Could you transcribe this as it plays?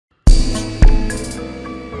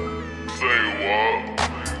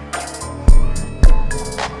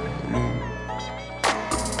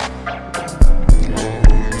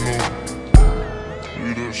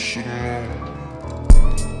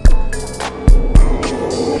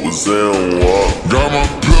was in walk. Got my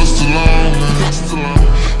pistol on me,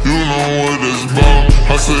 you know what it's about.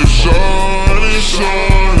 I say, shorty,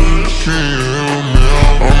 shorty, can you help me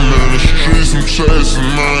out? I'm in the streets, I'm chasing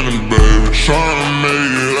money, baby, tryna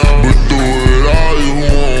make it out. But through it all, you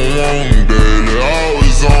won't want me daily,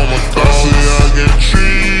 always on my thoughts. I say I can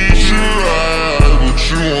treat you right, but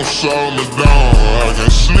you won't slow me down. I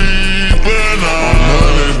can sleep at night. My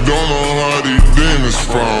money don't know how these demons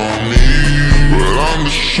from me, but I'm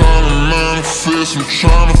just tryna manifest, I'm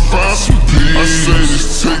tryna find some peace. I say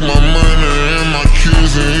just take my money and my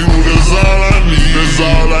kids and you, that's all I need. That's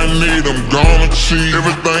all I need, I'm gonna cheat.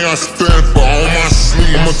 Everything I stand for on my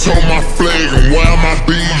sleeve. I'ma tote my flag and wear my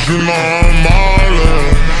beads, you know I'm all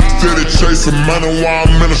in. Steady chasing money while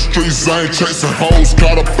I'm in the streets, I ain't chasing hoes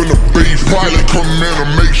caught up in the beef. Pilot come in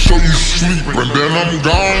and make sure you sleep, and then I'm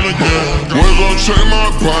gone again. We're gonna check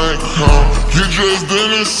my bank account, get dressed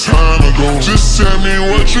then it's time to go. Just tell me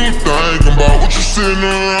what you think about, what you sitting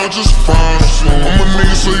around just fine. I'm a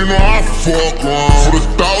nigga so you know I fuck around. For the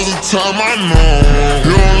 1,000th time I know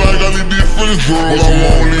you don't like all these different drugs, but I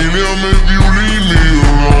won't leave them if you leave me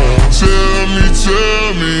alone.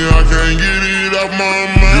 Tell me, I can't get it out my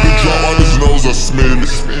mind. Get a drop out his nose, I smell it.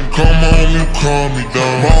 Come on, you calm me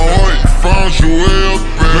down. My heart, you found your way up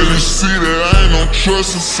in. Man, you see that I ain't no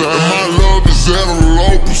trust inside. And my love is at a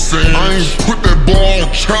low percent. I ain't put that ball on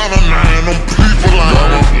China 9. Them people like got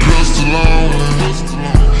my pistol on me,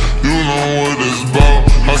 you know what it's about.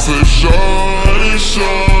 I say, shorty,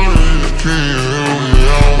 shorty, can you help me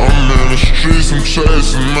out? I'm in the streets, I'm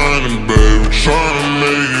chasing money, baby, tryna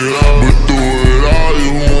make it out. But through it all,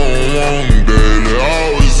 you won't want me daily,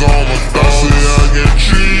 always on my thoughts. I say I can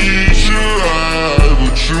treat you right,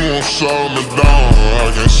 but you won't slow me down.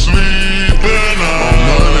 I can sleep at night. My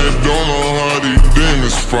money don't know how these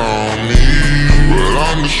demons found me, but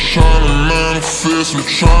I'm just tryna manifest, I'm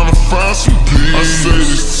tryna find some peace. I say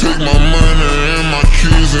just take my money and my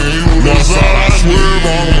kids and you, that's all I swear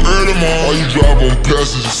on them early morning. All you drive on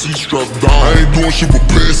passenger seat strapped down. I ain't doing shit but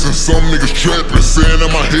passing, some niggas trapping, saying in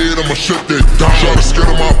my head I'ma shut that down. Try to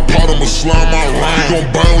scatter my pot, I'ma slime my rhyme. You gon'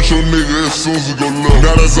 bang with your nigga as soon as it go low.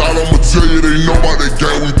 Now that's all I'ma tell you, they know about that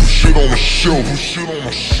guy, we put shit on the shelf.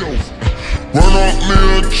 Run up me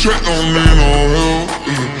a check, don't need no help.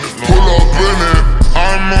 Pull up in it,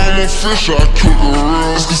 I'm a fish, I cook a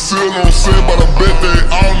real. It's concealed on scene, but I bet they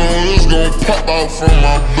all know it's gon' pop out from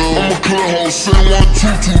my bill. I'm a clear hole, say 1,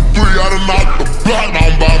 2, 2, 3, I done knocked the block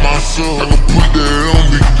down by myself. I can put that on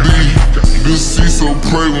BB, this seat so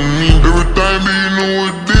pray with me. Everything be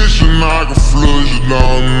new edition, I can flush it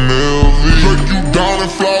down in LV. Break you down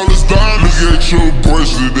in flawless diamonds. Look at your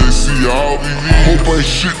bracelet, they see all VV. Hope ain't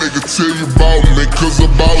shit they can tell you about me, cause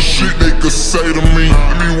about shit they could say to me.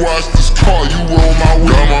 Let me watch this car, you roll my way.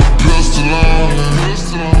 Got my pistol on me,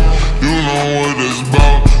 you know what it's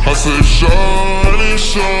about. I say, shorty,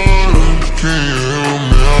 shorty, can you help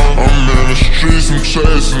me out? I'm in the streets, I'm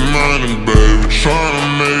chasing money, baby,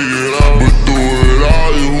 tryna make it out. But through it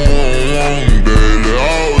all, you won't want me daily,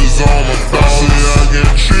 always on my thoughts. I say I can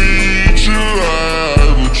treat you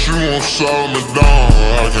right, but you won't slow me down.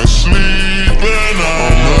 I can sleep at night. My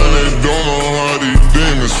money don't know how these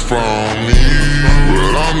demons found me,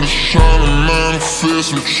 but I'm just tryna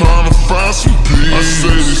manifest, I'm tryna find some peace. I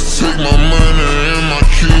say just take my money and my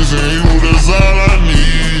kids and you, that's all I need.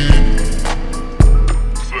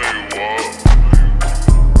 Say what?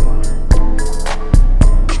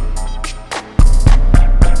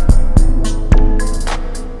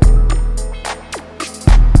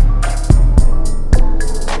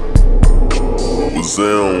 Was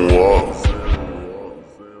in walk.